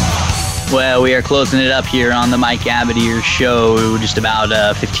program. Well, we are closing it up here on the Mike Abadir Show, just about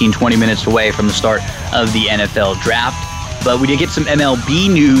 15-20 minutes away from the start of the NFL Draft. But we did get some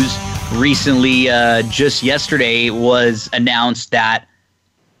MLB news recently. Just yesterday was announced that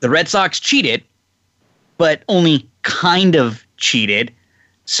the Red Sox cheated, but only kind of cheated.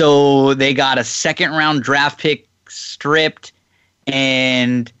 So they got a second-round draft pick stripped,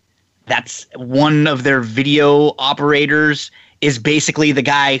 and that's one of their video operators is basically the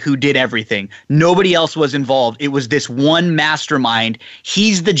guy who did everything. Nobody else was involved. It was this one mastermind.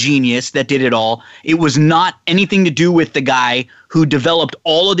 He's the genius that did it all. It was not anything to do with the guy who developed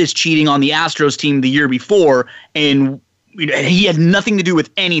all of this cheating on the Astros team the year before, and he had nothing to do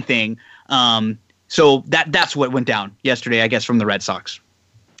with anything. So that's what went down yesterday, I guess, from the Red Sox.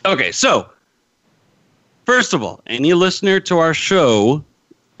 Okay, so first of all, any listener to our show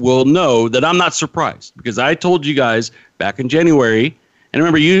will know that I'm not surprised, because I told you guys back in January, and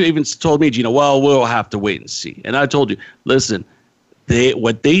remember, you even told me, Gino, well, we'll have to wait and see. And I told you, listen,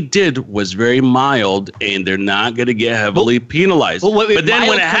 what they did was very mild, and they're not going to get heavily penalized. But then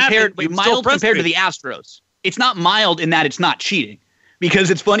when it happened, mild compared to the Astros, it's not mild in that it's not cheating. Because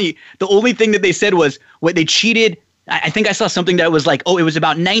it's funny, the only thing that they said was what they cheated. I think I saw something that was like, it was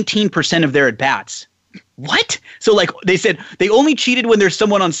about 19% of their at-bats. What? So like they said they only cheated when there's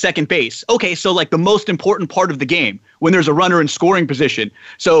someone on second base. Okay, so like the most important part of the game, when there's a runner in scoring position.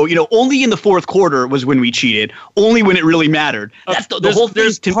 So, only in the fourth quarter was when we cheated, only when it really mattered. That's the whole thing.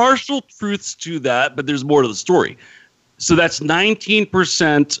 There's partial truths to that, but there's more to the story. So that's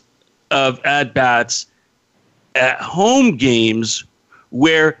 19% of at-bats at home games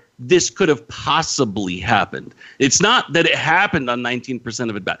where this could have possibly happened. It's not that it happened on 19%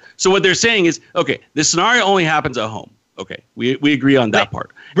 of at-bats. So what they're saying is, okay, this scenario only happens at home. Okay, we agree on that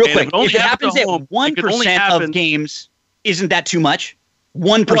part. Real quick, if it happens at 1% of games, isn't that too much?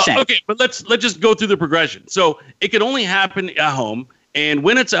 1%. Well, okay, but let's just go through the progression. So it can only happen at home, and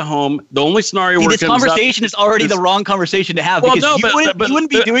when it's at home, the only scenario where this conversation is already the wrong conversation to have, because you wouldn't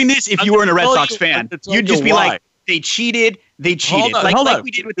be doing this if you weren't a Red Sox fan. You'd just be like, they cheated. Hold on.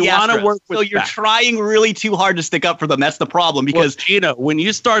 We did with the Astros. So you're trying really too hard to stick up for them. That's the problem. Because when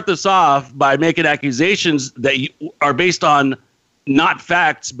you start this off by making accusations that are based on not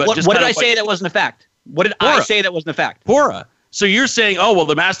facts, but what did I say that wasn't a fact? What did I say that wasn't a fact? Pora. So you're saying,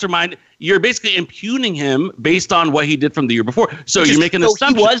 the mastermind. You're basically impugning him based on what he did from the year before. So you're making an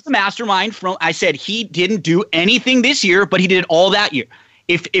assumption. He was the mastermind from. I said he didn't do anything this year, but he did it all that year.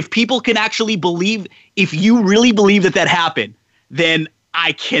 If people can actually believe, if you really believe that happened, then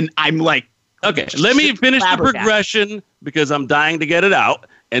I'm like, okay, let me finish the progression because I'm dying to get it out,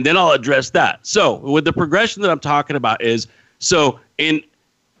 and then I'll address that. So with the progression that I'm talking about is,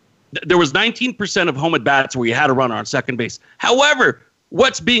 there was 19% of home at-bats where you had a runner on second base. However,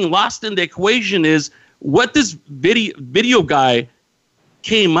 what's being lost in the equation is what this video guy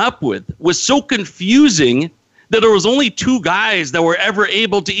came up with was so confusing that there was only two guys that were ever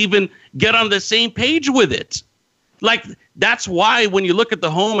able to even get on the same page with it. Like, that's why when you look at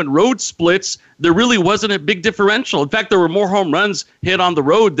the home and road splits, there really wasn't a big differential. In fact, there were more home runs hit on the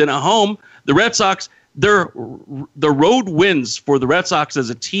road than at home. The Red Sox, the road wins for the Red Sox as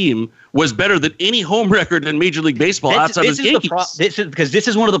a team was better than any home record in Major League Baseball outside of the Yankees. This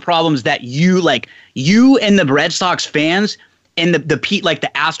is one of the problems that you and the Red Sox fans and the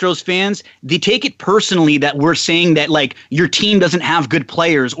Astros fans, they take it personally that we're saying that like your team doesn't have good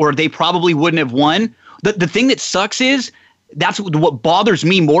players or they probably wouldn't have won. The thing that sucks is that's what bothers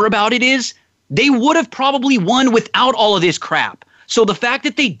me more about it is they would have probably won without all of this crap. So the fact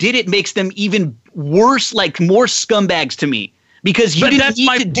that they did it makes them even worse, like more scumbags to me, because you didn't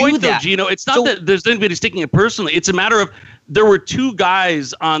need to do that. Though, Gino. It's not that there's anybody taking it personally. It's a matter of there were two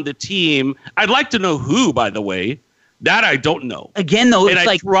guys on the team. I'd like to know who, by the way. That I don't know. Again, though, and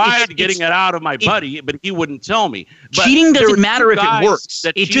I tried getting it out of my buddy, but he wouldn't tell me. But cheating doesn't matter if it works.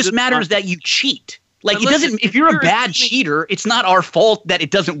 It just matters that you cheat. Like, it doesn't. If you're a bad cheater, it's not our fault that it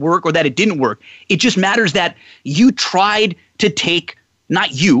doesn't work or that it didn't work. It just matters that you tried to take,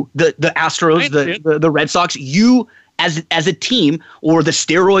 not you, the Astros, the Red Sox, you as a team, or the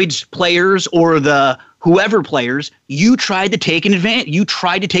steroids players or the whoever players, you tried to take an advantage. You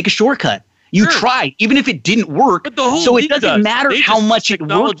tried to take a shortcut. You tried, even if it didn't work. So it doesn't matter how much it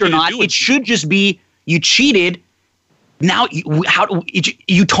worked or not. It should just be you cheated, Now,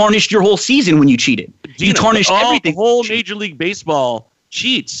 you tarnished your whole season when you cheated. You tarnished everything. The whole Major League Baseball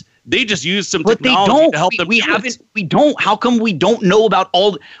cheats. They just use some but technology to help them. We don't. How come we don't know about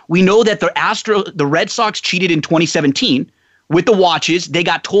all? We know that the Red Sox cheated in 2017 with the watches. They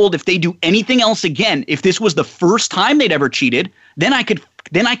got told if they do anything else again, if this was the first time they'd ever cheated, then I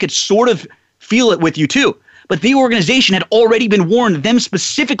could sort of feel it with you too. But the organization had already been warned. Them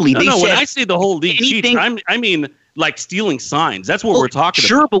specifically, No, when I say the whole league cheats, I mean like stealing signs. That's what we're talking about.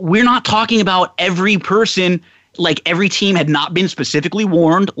 Sure, but we're not talking about every person. Like every team had not been specifically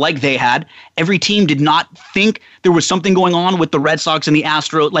warned like they had. Every team did not think there was something going on with the Red Sox and the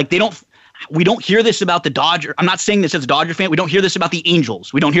Astros. Like we don't hear this about the Dodgers. I'm not saying this as a Dodger fan. We don't hear this about the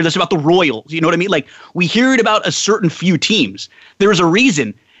Angels. We don't hear this about the Royals. You know what I mean? Like we hear it about a certain few teams. There's a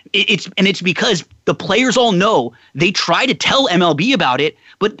reason. It's because the players all know. They try to tell MLB about it,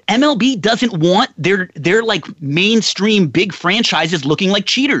 but MLB doesn't want their like mainstream big franchises looking like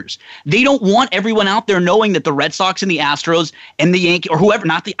cheaters. They don't want everyone out there knowing that the Red Sox and the Astros and the Yankees or whoever,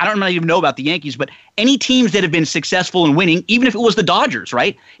 I don't even know about the Yankees, but any teams that have been successful in winning, even if it was the Dodgers,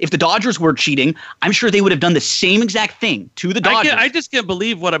 right? If the Dodgers were cheating, I'm sure they would have done the same exact thing to the Dodgers. I just can't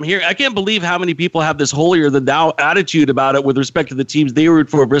believe what I'm hearing. I can't believe how many people have this holier than thou attitude about it with respect to the teams they root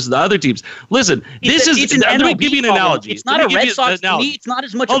for versus the other teams. Listen, let me give you an analogy. It's not a Red Sox to me. It's not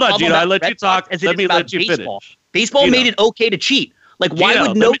as much. Hold on, Gino. I let you talk. Let me let you finish. Baseball made it okay to cheat. Like why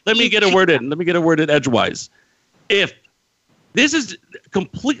would no? Let me get a word in. Let me get a word in edgewise. If this is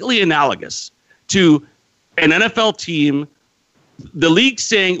completely analogous to an NFL team, the league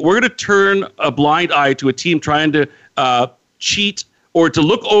saying we're going to turn a blind eye to a team trying to cheat or to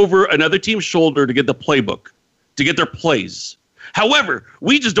look over another team's shoulder to get the playbook, to get their plays. However,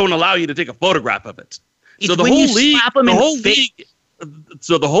 we just don't allow you to take a photograph of it. So the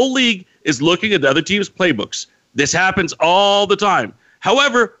whole league is looking at the other team's playbooks. This happens all the time.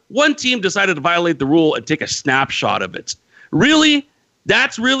 However, one team decided to violate the rule and take a snapshot of it. Really?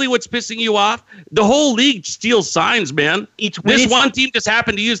 That's really what's pissing you off? The whole league steals signs, man. This one team just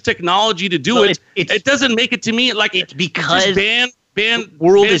happened to use technology to do it. It doesn't make it to me like it's because the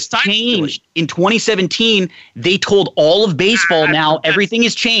world has changed. In 2017, they told all of baseball now everything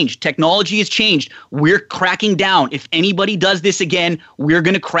has changed. Technology has changed. We're cracking down. If anybody does this again, we're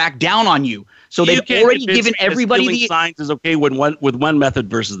going to crack down on you. So they've already given everybody the signs is okay with one method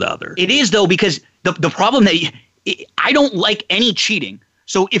versus the other. It is though, because the problem that I don't like any cheating.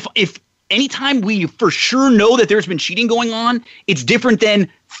 So if anytime we for sure know that there's been cheating going on, it's different than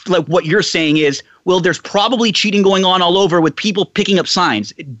like what you're saying is, well, there's probably cheating going on all over with people picking up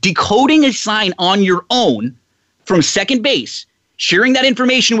signs. Decoding a sign on your own from second base, sharing that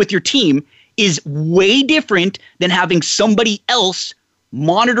information with your team is way different than having somebody else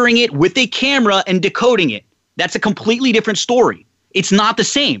monitoring it with a camera and decoding it. That's a completely different story. It's not the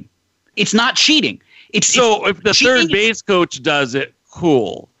same. It's not cheating. If the third base coach does it,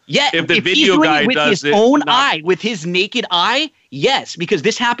 cool. Yeah, if the video guy does it with his own eye, with his naked eye, yes, because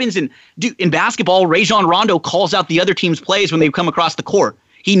this happens in basketball. Rajon Rondo calls out the other team's plays when they come across the court.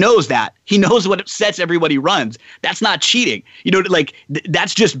 He knows that. He knows what sets everybody runs. That's not cheating.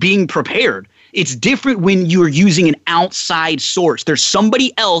 That's just being prepared. It's different when you're using an outside source. There's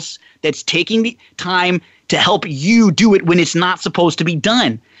somebody else that's taking the time to help you do it when it's not supposed to be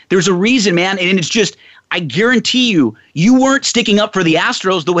done. There's a reason, man, and it's just – I guarantee you weren't sticking up for the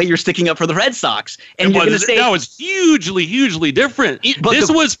Astros the way you're sticking up for the Red Sox. And you're going to say that was hugely, hugely different. This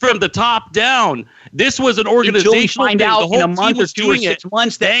was from the top down. This was an organizational thing. The whole in a month team was or 2 or doing 6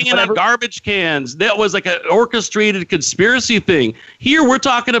 months, hanging on garbage cans. That was like an orchestrated conspiracy thing. Here we're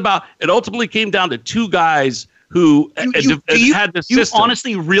talking about it ultimately came down to two guys who had the system. You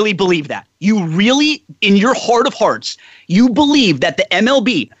honestly really believe that? You really, in your heart of hearts, you believe that the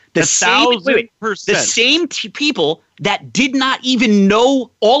MLB – the same people that did not even know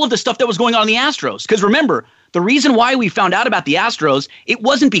all of the stuff that was going on in the Astros. Because remember, the reason why we found out about the Astros, it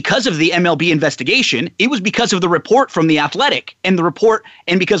wasn't because of the MLB investigation. It was because of the report from The Athletic and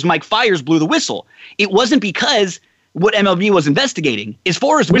because Mike Fiers blew the whistle. It wasn't because what MLB was investigating. As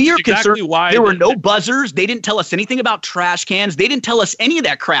far as we are concerned, there were no buzzers. They didn't tell us anything about trash cans. They didn't tell us any of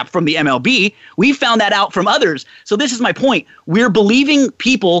that crap from the MLB. We found that out from others. So this is my point. We're believing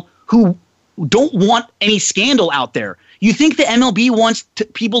people who don't want any scandal out there. You think the MLB wants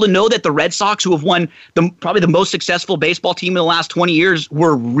people to know that the Red Sox, who have won probably the most successful baseball team in the last 20 years,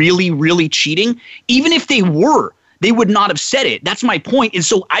 were really, really cheating? Even if they were, they would not have said it. That's my point. And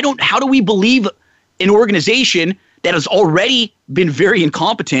so how do we believe an organization that has already been very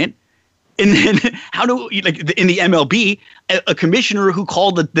incompetent And then how do in the MLB, a commissioner who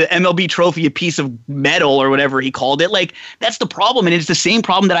called the MLB trophy a piece of metal or whatever he called it, like that's the problem, and it's the same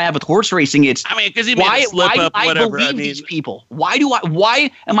problem that I have with horse racing. It's because he made a slip up, whatever. Believe these people?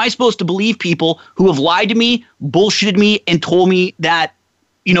 Why am I supposed to believe people who have lied to me, bullshitted me, and told me that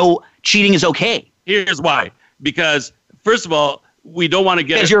cheating is okay? Here's why. Because first of all, we don't want to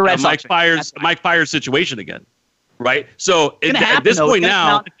get a Mike Fiers situation again. Right. So at this point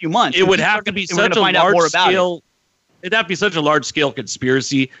now, in a few months, it would have to be such a large scale. It'd have to be such a large scale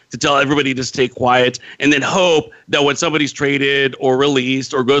conspiracy to tell everybody to stay quiet and then hope that when somebody's traded or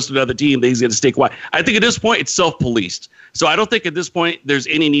released or goes to another team, that he's going to stay quiet. I think at this point, it's self-policed. So I don't think at this point there's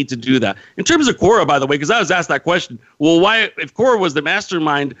any need to do that. In terms of Cora, by the way, because I was asked that question, well, why, if Cora was the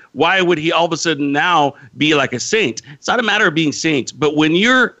mastermind, why would he all of a sudden now be like a saint? It's not a matter of being saint, but when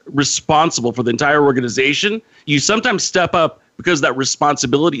you're responsible for the entire organization, you sometimes step up because that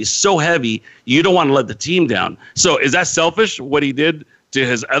responsibility is so heavy, you don't want to let the team down. So is that selfish, what he did to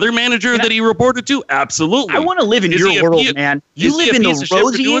his other manager that he reported to? Absolutely. I want to live in your world, man. You live in the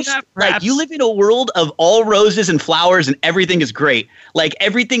rosiest, like you live in a world of all roses and flowers and everything is great. Like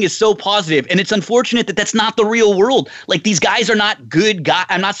everything is so positive, and it's unfortunate that that's not the real world. Like these guys are not good guys.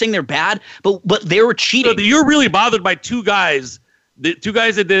 I'm not saying they're bad, but they were cheating. So you're really bothered by two guys, the two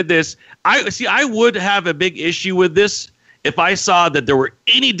guys that did this. I would have a big issue with this if I saw that there were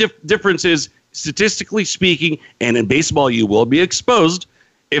any differences, statistically speaking, and in baseball you will be exposed,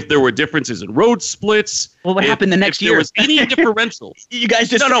 if there were differences in road splits. Well, what happened the next year? There was any differential. You guys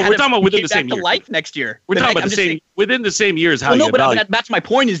just we're talking about within the same year. Life next year. We're talking about within the same years. How you evaluate. That's my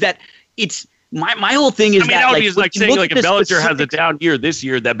point. Is that it's my whole thing is that would be like saying like if Bellinger has a down year this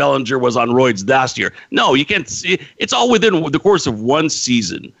year, that Bellinger was on roids last year. No, you can't see. It's all within the course of one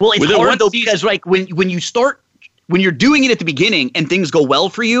season. Well, it's hard though because like when you start. When you're doing it at the beginning and things go well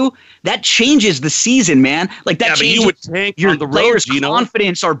for you, that changes the season, man. Like that changes you would tank your on the players' road,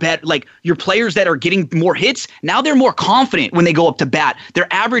 confidence are better. Like your players that are getting more hits, now they're more confident when they go up to bat.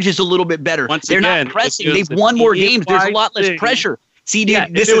 Their average is a little bit better. They're not pressing. They've won more games. There's a lot less pressure. See,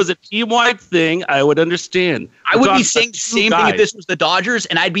 dude, if it was a team-wide thing, I would understand. I would be saying the same thing if this was the Dodgers,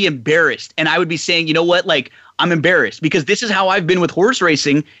 and I'd be embarrassed. And I would be saying, you know what, like, I'm embarrassed because this is how I've been with horse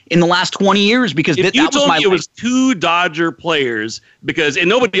racing in the last 20 years because that was my life. It was two Dodger players and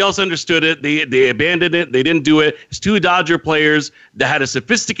nobody else understood it. They abandoned it. They didn't do it. It's two Dodger players that had a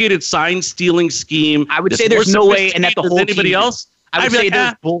sophisticated sign stealing scheme. I would say there's no way, and that the whole anybody else. I would say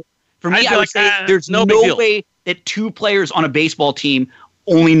there's for me. I would say there's no way that two players on a baseball team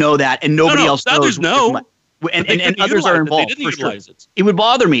only know that, and nobody else knows. Others know. And others are involved for sure. It would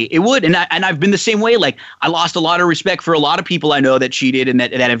bother me. It would, and I've been the same way. Like I lost a lot of respect for a lot of people I know that cheated and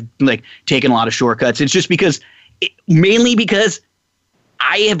that have like taken a lot of shortcuts. It's just mainly because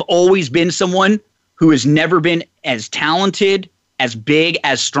I have always been someone who has never been as talented, as big,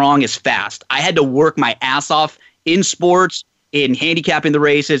 as strong, as fast. I had to work my ass off in sports, in handicapping the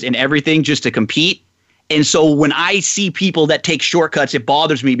races, and everything just to compete. And so when I see people that take shortcuts, it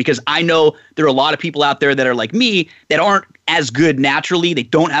bothers me because I know there are a lot of people out there that are like me that aren't as good naturally. They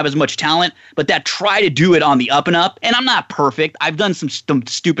don't have as much talent, but that try to do it on the up and up. And I'm not perfect. I've done some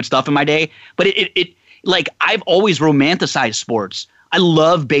stupid stuff in my day, but like I've always romanticized sports. I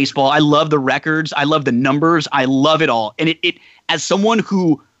love baseball. I love the records. I love the numbers. I love it all. And it as someone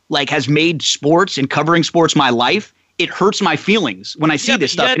who like has made sports and covering sports my life, it hurts my feelings when I see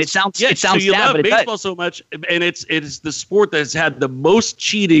this stuff, and it sounds so sad. You love but baseball so much, and it's the sport that's had the most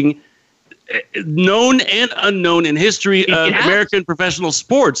cheating, known and unknown in history of American professional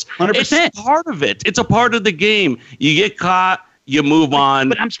sports. 100%. It's part of it. It's a part of the game. You get caught, you move on.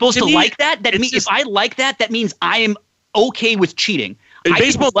 But I'm supposed to like that. That means if I like that, that means I am okay with cheating. In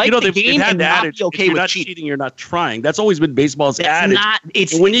baseball, like they've had the adage, okay if you're with not cheating, you're not trying. That's always been baseball's adage.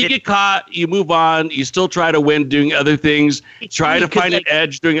 When you get caught, you move on. You still try to win doing other things. Try to find an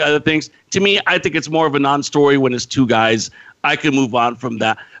edge doing other things. To me, I think it's more of a non-story when it's two guys. I can move on from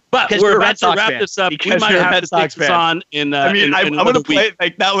that. But we're about to wrap this up. We might have to take this on in I'm going to play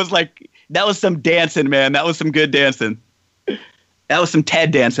like that was some dancing, man. That was some good dancing. That was some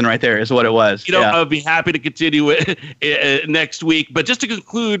Ted dancing right there is what it was. I'll be happy to continue it next week. But just to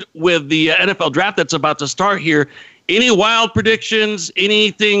conclude with the NFL draft that's about to start here, any wild predictions,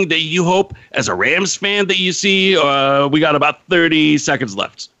 anything that you hope as a Rams fan that you see? We got about 30 seconds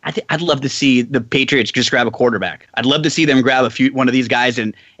left. I'd love to see the Patriots just grab a quarterback. I'd love to see them grab one of these guys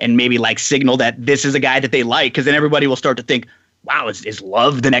and maybe like signal that this is a guy that they like, because then everybody will start to think, wow, is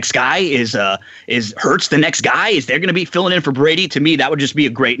Love the next guy? Is Hurts the next guy? Is they're going to be filling in for Brady? To me, that would just be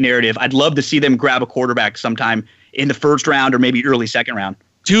a great narrative. I'd love to see them grab a quarterback sometime in the first round or maybe early second round.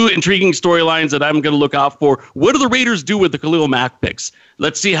 two intriguing storylines that I'm going to look out for. What do the Raiders do with the Khalil Mack picks?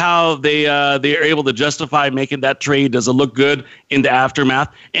 Let's see how they are able to justify making that trade. Does it look good in the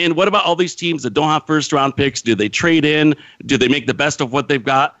aftermath? And what about all these teams that don't have first-round picks? Do they trade in? Do they make the best of what they've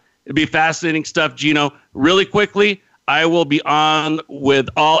got? It'd be fascinating stuff, Gino. Really quickly, I will be on with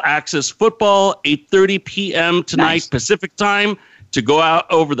All Access Football, 8:30 p.m. tonight, Pacific time, to go out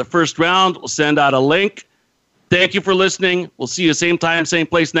over the first round. We'll send out a link. Thank you for listening. We'll see you same time, same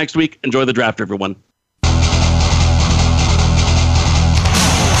place next week. Enjoy the draft, everyone.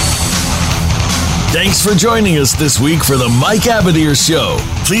 Thanks for joining us this week for the Mike Abadir Show.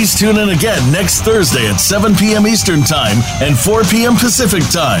 Please tune in again next Thursday at 7 p.m. Eastern Time and 4 p.m. Pacific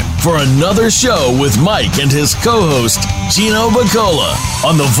Time for another show with Mike and his co-host, Gino Bacola,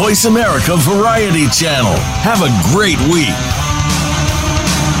 on the Voice America Variety Channel. Have a great week.